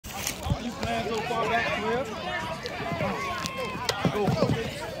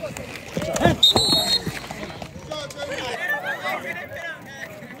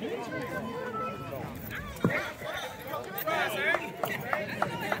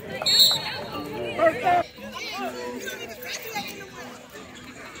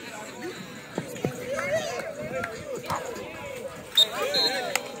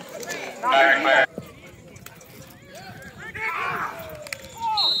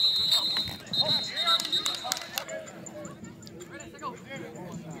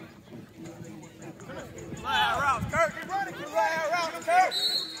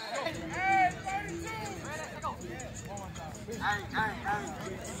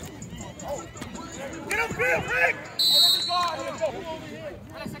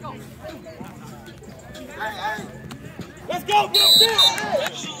Let's go, get up there!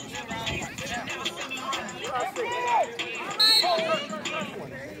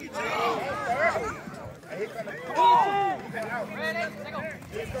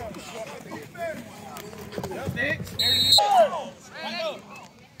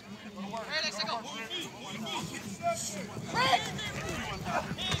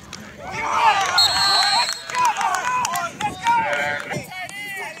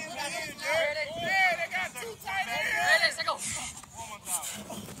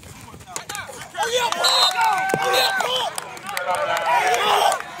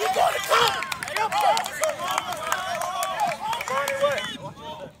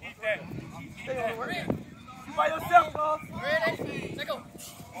 By yourself, boss. Ready? Let's go.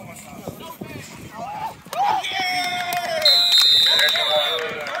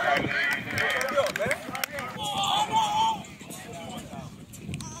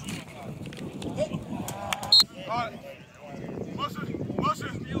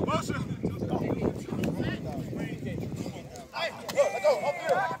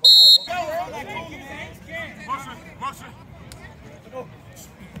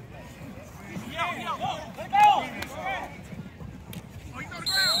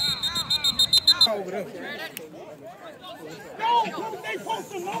 Over there. No, they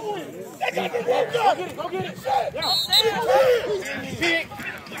supposed to know it. They got the ball. Go get it. Go get it. Shit. Pick.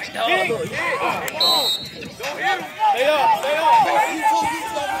 Stay up.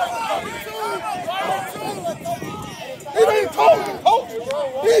 He ain't talking, coach.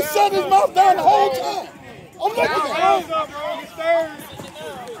 He shut his mouth down the whole time. I'm looking at him.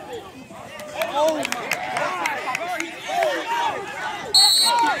 Oh my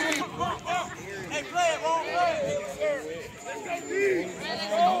God. Hey, play it, wrong play.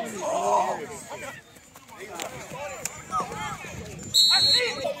 I see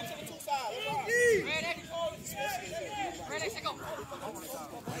it.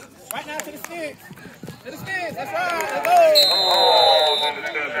 Right now to the sticks. To the sticks. That's right.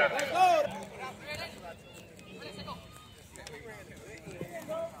 Let's go. Let's go.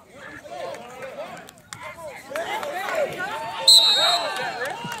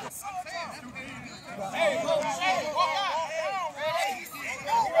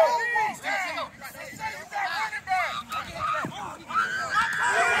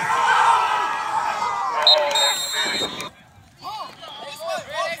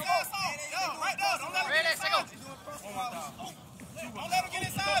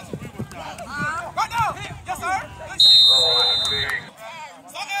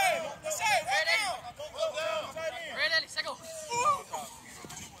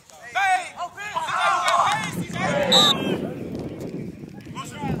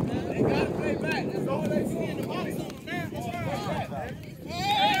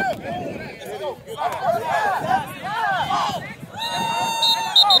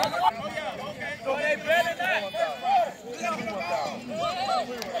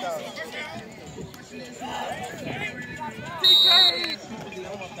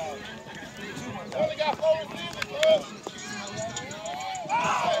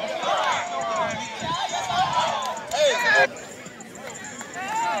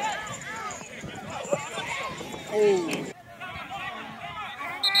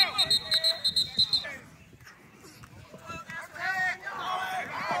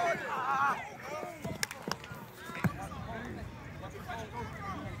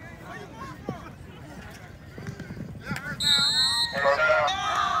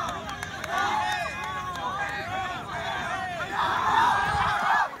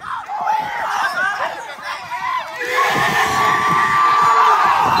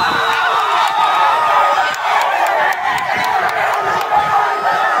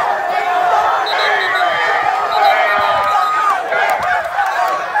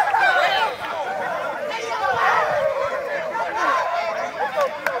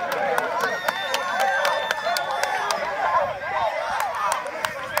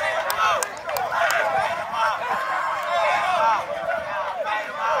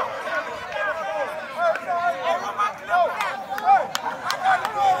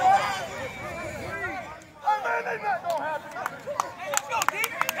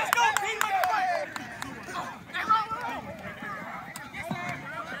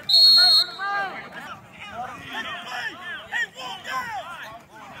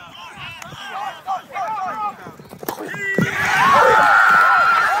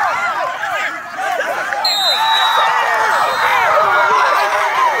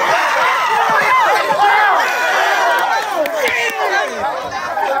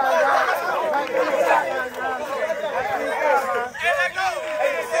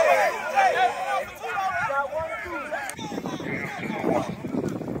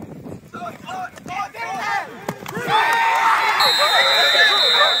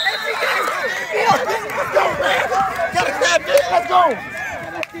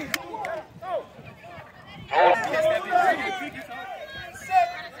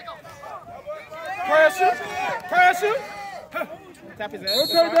 Tap his ass. Don't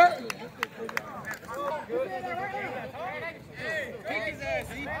take that. Kick his ass,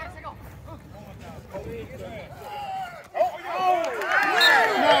 see? No,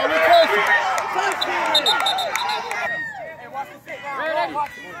 we're close.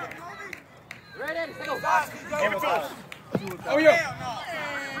 Ready, go. Oh, yeah.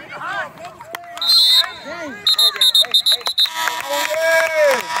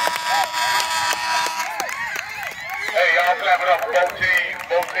 Hey, y'all clap it up for both teams.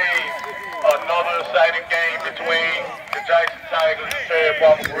 Both teams. Another exciting game between the Jackson Tigers and Terry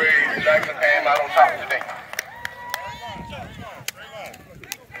Palmer Breeze. Jackson came out on top today.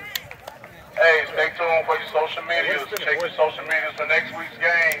 Hey, stay tuned for your social medias. Check your social medias for next week's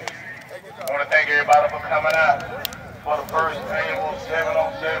game. I want to thank everybody for coming out for the first annual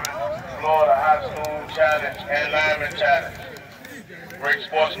 7-on-7 Florida High School Challenge and Lineman Challenge. Great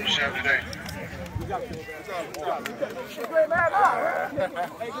sportsmanship today.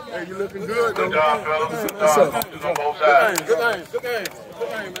 Hey, you looking good, though. Good job, fellas. Good job. It's on both sides. Good game,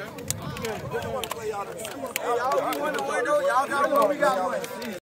 man. Y'all got one.